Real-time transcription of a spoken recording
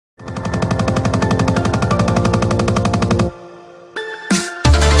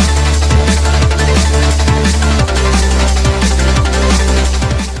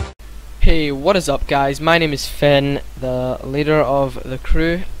Hey, what is up guys? My name is Finn, the leader of the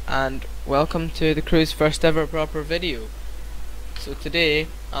crew, and welcome to the crew's first ever proper video. So today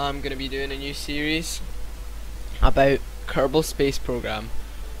I'm going to be doing a new series about Kerbal Space Program,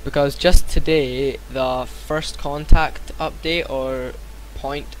 because just today the first contact update or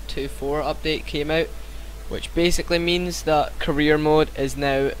 0.24 update came out, which basically means that career mode is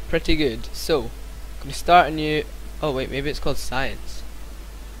now pretty good. So I'm going to start a new, oh wait, maybe it's called science.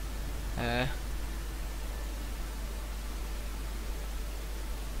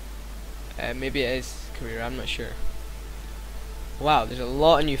 Maybe it is career, I'm not sure. Wow, there's a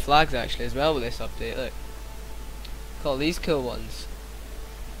lot of new flags actually as well with this update. Look at all these cool ones.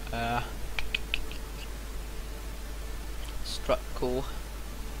 Struck-cool,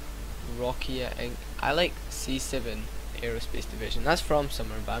 Rocky Inc. I like C7 Aerospace Division. That's from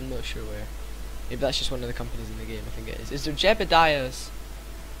somewhere, but I'm not sure where. Maybe that's just one of the companies in the game. I think it is. Is there Jebediah's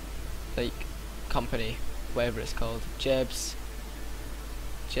like company, whatever it's called? Jeb's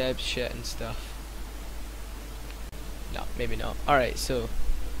shit and stuff. No, maybe not. Alright, so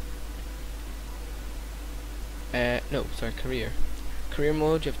no, sorry, career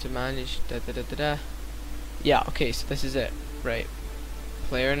mode. You have to manage yeah, okay, so this is it. Right,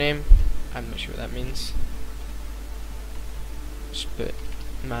 player name, I'm not sure what that means. Just put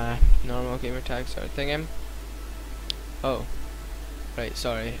my normal gamer tag sort of thing in. Oh, right,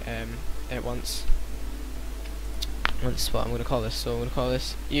 sorry, it wants what I'm going to call this, so I'm going to call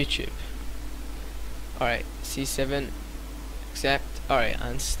this YouTube. Alright, C7, accept, alright,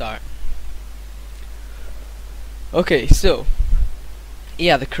 and start. Okay, so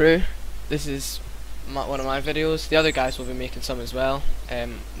yeah, the crew, this is one of my videos. The other guys will be making some as well.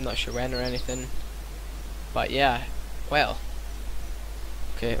 I'm not sure when or anything, but yeah, well,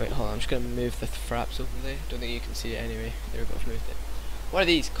 okay, wait, hold on, I'm just going to move the fraps over there. Don't think you can see it anyway. There we go, I've moved it. What are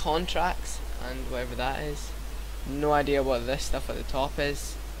these? Contracts and whatever that is. No idea what this stuff at the top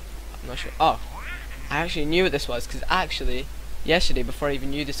is. I'm not sure. Oh, I actually knew what this was, because actually yesterday, before I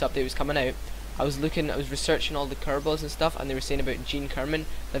even knew this update was coming out, I was researching all the Kerbals and stuff, and they were saying about Gene Kerman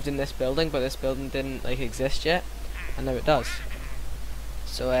lived in this building, but this building didn't like exist yet, and now it does.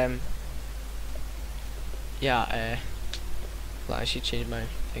 So yeah, well, I should change my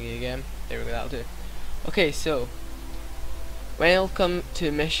thingy again. There we go, that'll do. Okay, so welcome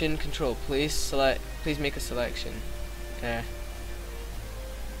to mission control. Please make a selection.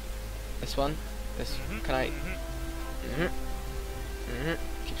 This one. This. Can I?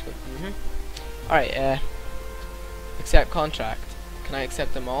 Keeps going. Alright. Accept contract. Can I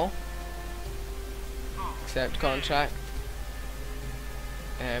accept them all? Accept contract.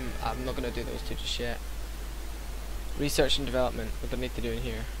 I'm not gonna do those two just yet. Research and development. What do I need to do in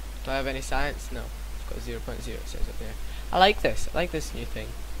here? Do I have any science? No. I've got 0.0. It says up there. I like this. I like this new thing.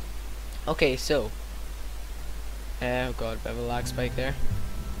 Okay, so oh god, a bit of a lag spike there.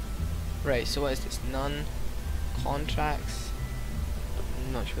 Right, so what is this? None. Contracts.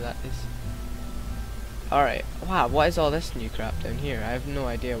 I'm not sure what that is. Alright, wow, what is all this new crap down here? I have no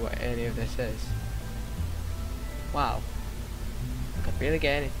idea what any of this is. Wow. I can barely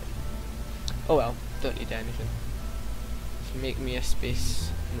get anything. Oh well, don't need anything. Let's make me a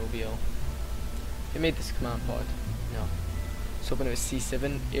space mobile. Who made this command pod? No. So when it was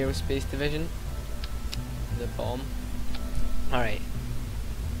C7 Aerospace Division. The bomb. Alright.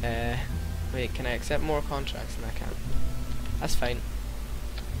 Wait, can I accept more contracts than I can? That's fine.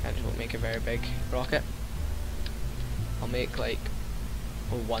 I just won't make a very big rocket. I'll make like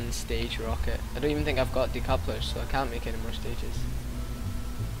a one stage rocket. I don't even think I've got decouplers, so I can't make any more stages.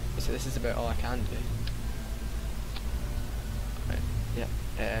 So this is about all I can do. Right, yeah.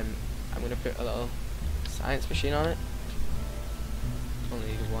 I'm gonna put a little science machine on it.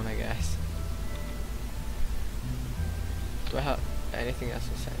 Only one, I guess. Do I have anything else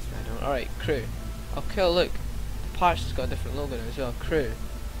in science? No, I don't. Alright, crew. Oh cool, look. The parts has got a different logo now as well. Crew.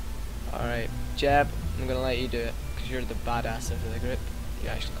 Alright, Jeb, I'm gonna let you do it, because you're the badass of the group. You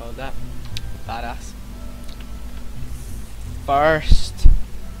actually called that. Badass. First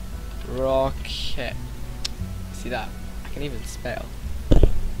rocket. See that? I can even spell.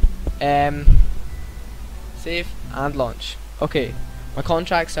 Save and launch. Okay. My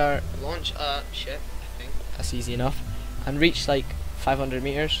contracts are launch shit, I think. That's easy enough. And reach like 500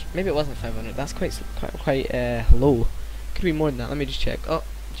 meters. Maybe it wasn't 500. That's quite low. Could be more than that. Let me just check. Oh,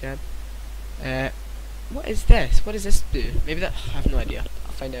 Jeb. What is this? What does this do? Maybe that. I have no idea.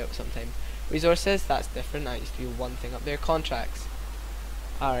 I'll find out sometime. Resources. That's different. That used to be one thing up there. Contracts.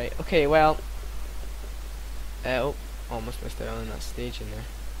 All right. Okay. Well. Oh, almost missed out on that stage in there.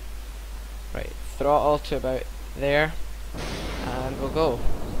 Right. Throttle to about there. And we'll go.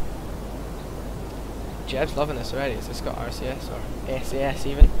 Jeb's loving this already. Has this got RCS or SAS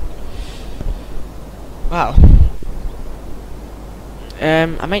even? Wow.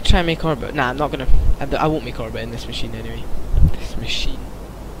 I might try and make orbit. Nah, I'm not gonna. I won't make orbit in this machine anyway. This machine.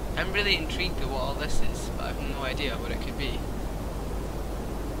 I'm really intrigued at what all this is, but I have no idea what it could be.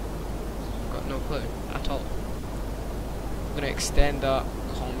 I've got no clue at all. I'm gonna extend that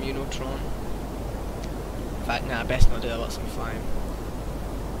Communotron. In fact, nah, best not do that whilst I'm flying.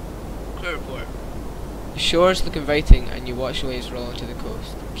 Crew report. The shores look inviting and you watch waves roll onto the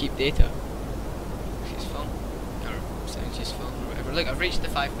coast. Keep data. She's full. Or sounds useful, or whatever. Look, I've reached the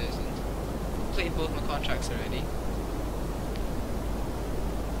 5,000. Completed both my contracts already.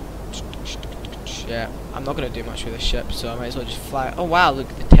 Yeah, I'm not going to do much with this ship, so I might as well just fly. Oh wow, look,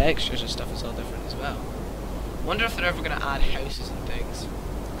 the textures and stuff is all different as well. Wonder if they're ever going to add houses and things.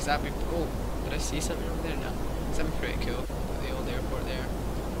 Because that'd be... Oh, did I see something over there? No. Because that'd be pretty cool. Got the old airport there.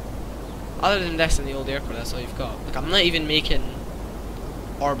 Other than this and the old airport, that's all you've got. Like, I'm not even making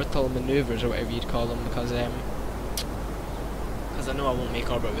orbital maneuvers or whatever you'd call them, because I know I won't make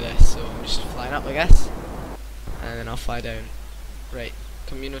orbit with this, so I'm just flying up, I guess. And then I'll fly down. Right,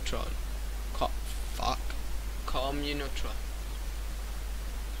 Communotron. Fuck. Communotron.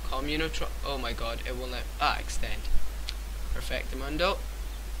 Oh my god, it won't let. Extend. Perfectamundo.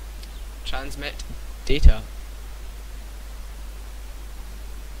 Transmit data.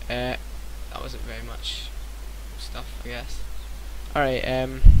 That wasn't very much stuff, I guess. Alright,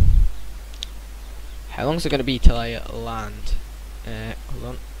 how long is it gonna be till I land? Hold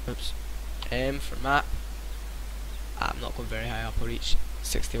on. Oops. For map. I'm not going very high up. I'll reach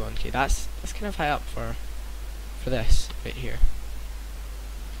 61k. That's kind of high up for this right here.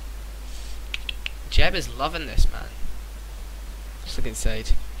 Jeb is loving this, man. Just look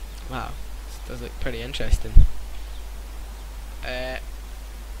inside. Wow, this does look pretty interesting.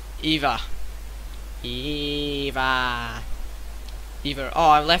 Eva. Oh,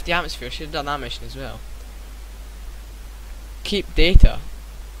 I left the atmosphere. Should have done that mission as well. Keep data.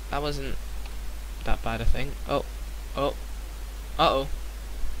 That wasn't that bad a thing. Oh.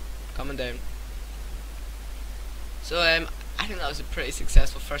 Coming down. So I think that was a pretty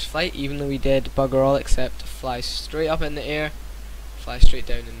successful first flight, even though we did bugger all except fly straight up in the air, fly straight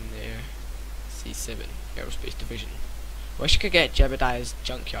down in the air. C7 Aerospace Division. Wish I could get Jebediah's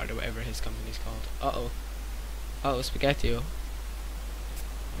Junkyard or whatever his company's called. Spaghettio.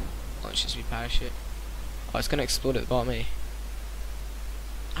 Launches me parachute. Oh, it's gonna explode at the bottom, eh?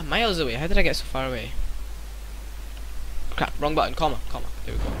 I'm miles away. How did I get so far away? Crap, wrong button, comma.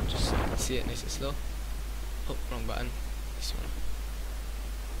 There we go, just so I can see it nice and slow. Oh, wrong button. This one.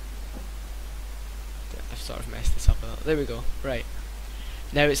 I've sort of messed this up a little. There we go, right.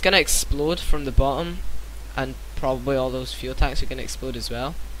 Now it's gonna explode from the bottom, and probably all those fuel tanks are gonna explode as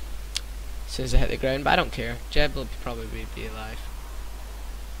well as soon as I hit the ground, but I don't care. Jeb will probably be alive.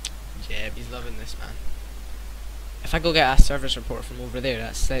 Jeb, he's loving this, man. If I go get a service report from over there,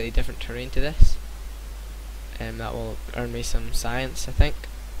 that's slightly different terrain to this. That will earn me some science, I think.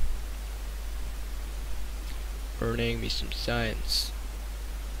 Earning me some science.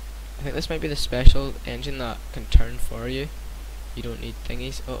 I think this might be the special engine that can turn for you. You don't need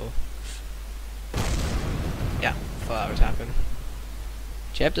thingies. Yeah, thought that would happen.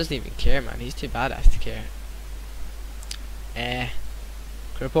 Jeb doesn't even care, man. He's too badass to care.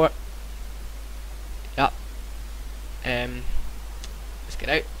 Crew report. Yup. Let's get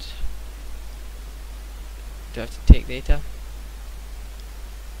out. Do I have to take data?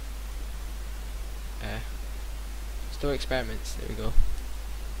 Store experiments. There we go.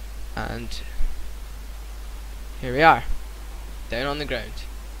 And here we are, down on the ground.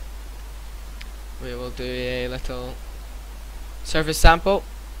 We will do a little surface sample.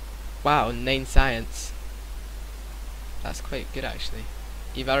 Wow, 9 science. That's quite good actually.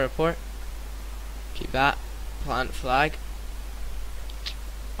 Eval report. Keep that. Plant flag.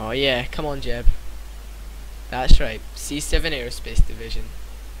 Oh yeah, come on Jeb. That's right, C7 Aerospace Division.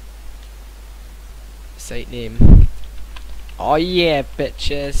 Site name. Oh yeah,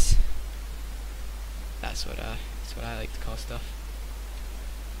 bitches. That's what I like to call stuff.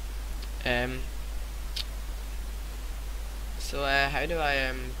 So how do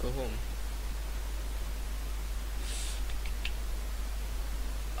I go home?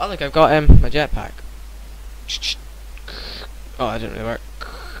 Oh look, I've got my jetpack. Oh, that didn't really work.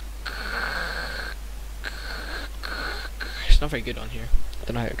 It's not very good on here. I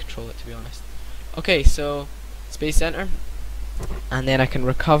don't know how to control it, to be honest. Okay, so Space Center, and then I can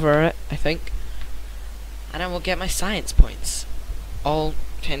recover it, I think, and I will get my science points, all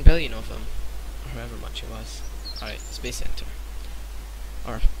 10 billion of them, or however much it was. Alright, Space Center,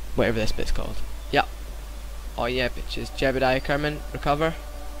 or whatever this bit's called. Yep. Oh yeah, bitches. Jebediah Kerman, recover.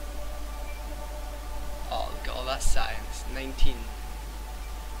 Oh, look at all that science. 19.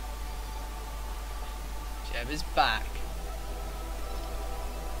 Jeb is back.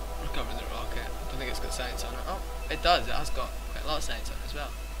 Recover the rocket. Don't think it's got science on it. Oh, it does. It has got quite a lot of science on it as well.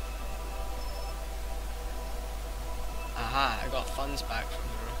 Aha, I got funds back from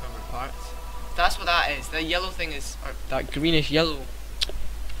the recovered parts. That's what that is. The yellow thing is, or that greenish yellow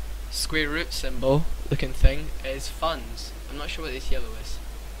square root symbol looking thing is funds. I'm not sure what this yellow is.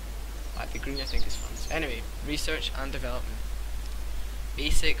 The green I think is funds. Anyway, research and development.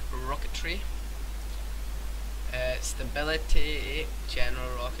 Basic rocketry. Stability, general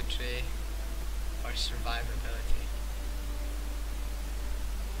rocketry, or survivability.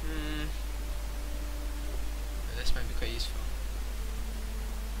 This might be quite useful.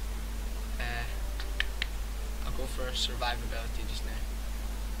 I'll go for survivability just now.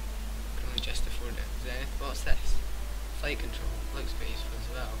 I can only just afford it. What's this? Flight control. Looks quite useful as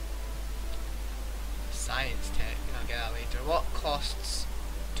well. Science tech. I'll get that later. What costs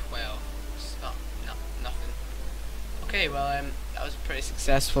 12? Oh, no, nothing. Okay, well, that was a pretty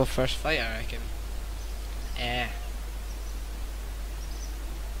successful first fight, I reckon.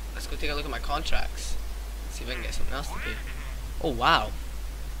 Let's go take a look at my contracts. See if I can get something else to do. Oh wow,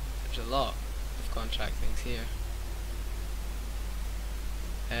 there's a lot of contract things here.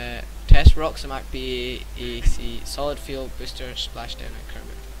 Test Roxamac BAC solid fuel booster splashdown and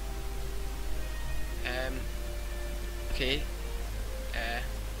Kermit. Okay.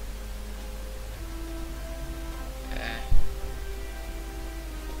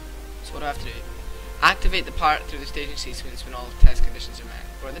 So what do I have to do? Activate the part through the staging sequence when all test conditions are met.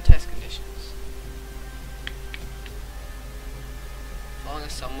 What are the test conditions? Following a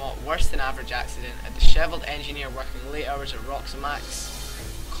somewhat worse than average accident, a dishevelled engineer working late hours at Roxamac's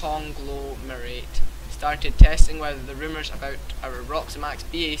conglomerate started testing whether the rumours about our Roxamac's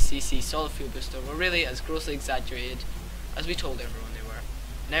BACC solid fuel booster were really as grossly exaggerated as we told everyone they were.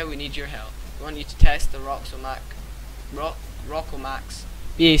 Now we need your help. We want you to test the Roxamac's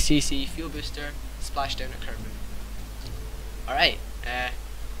BACC fuel booster splashdown at Kerman. Alright,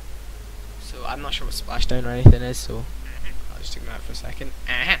 so I'm not sure what splashdown or anything is, so I'll just ignore it for a second.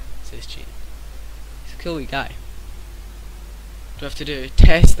 Says cheating. He's a cool wee guy. What do I have to do?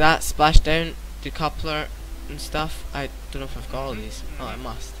 Test that splashdown, decoupler and stuff. I don't know if I've got all these. Oh, I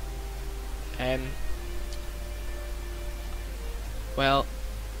must. Well,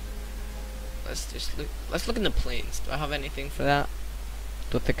 let's just look. Let's look in the planes. Do I have anything for that?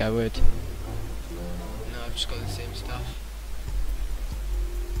 Don't think I would. No, I've just got the same stuff.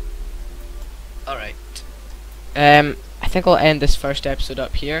 Alright. I think I'll end this first episode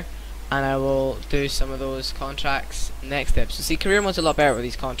up here, and I will do some of those contracts next episode. See, career mode's a lot better with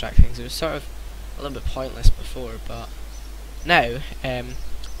these contract things. It was sort of a little bit pointless before, but now it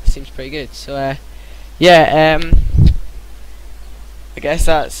seems pretty good. So yeah, I guess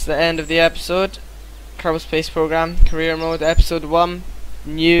that's the end of the episode. Kerbal Space Program Career Mode Episode 1,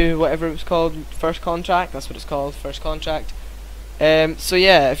 new whatever it was called, first contract. That's what it's called, first contract. So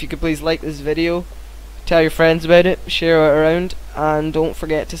yeah, if you could please like this video, tell your friends about it, share it around, and don't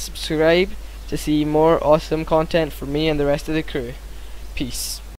forget to subscribe to see more awesome content from me and the rest of the crew. Peace.